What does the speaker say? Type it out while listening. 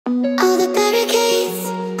All the barricades,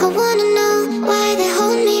 I wanna know why they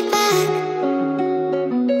hold me back.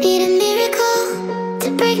 Need a miracle to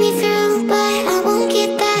break me through, but I won't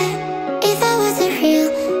get that. If I was a real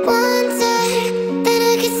wonder, then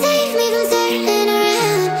I could save me from turning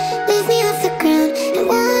around, lift me off the ground, and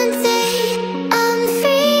one day I'm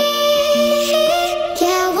free.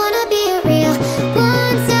 Yeah, I wanna be a real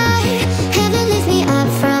wonder. Heaven lift me up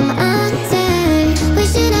from under.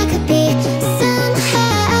 Wishing I could be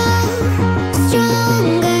somehow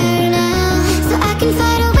stronger now, so I can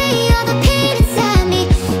fight away all the pain inside me.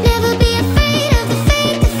 Never be afraid of the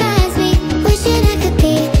fate that finds me. Wishing I could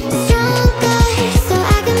be stronger, so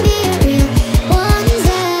I can be a real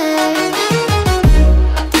wonder.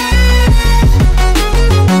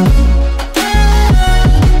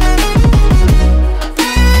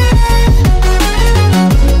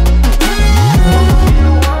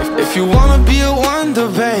 If you wanna be a wonder,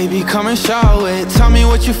 baby, come and show it. Tell me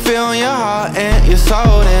what you feel in your heart and your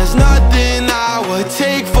soul. There's nothing I would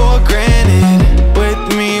take for granted. With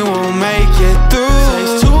me, we'll make it through.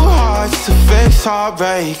 Takes two hearts to fix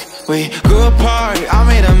heartbreak. We grew apart, I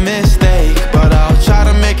made a mistake, but I'll try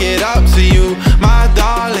to make it up